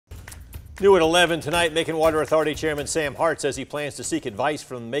New at 11 tonight, Macon Water Authority Chairman Sam Hart says he plans to seek advice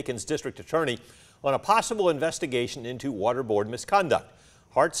from Macon's district attorney on a possible investigation into water board misconduct.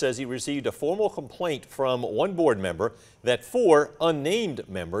 Hart says he received a formal complaint from one board member that 4 unnamed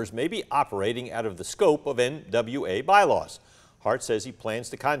members may be operating out of the scope of MWA bylaws. Hart says he plans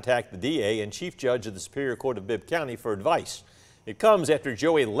to contact the DA and Chief Judge of the Superior Court of Bibb County for advice. It comes after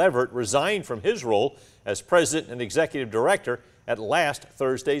Joey Leverett resigned from his role as president and executive director at last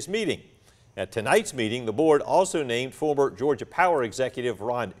Thursday's meeting. At tonight's meeting, the board also named former Georgia Power executive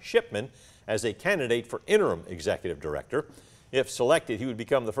Ron Shipman as a candidate for interim executive director. If selected, he would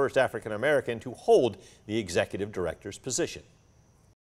become the first African American to hold the executive director's position.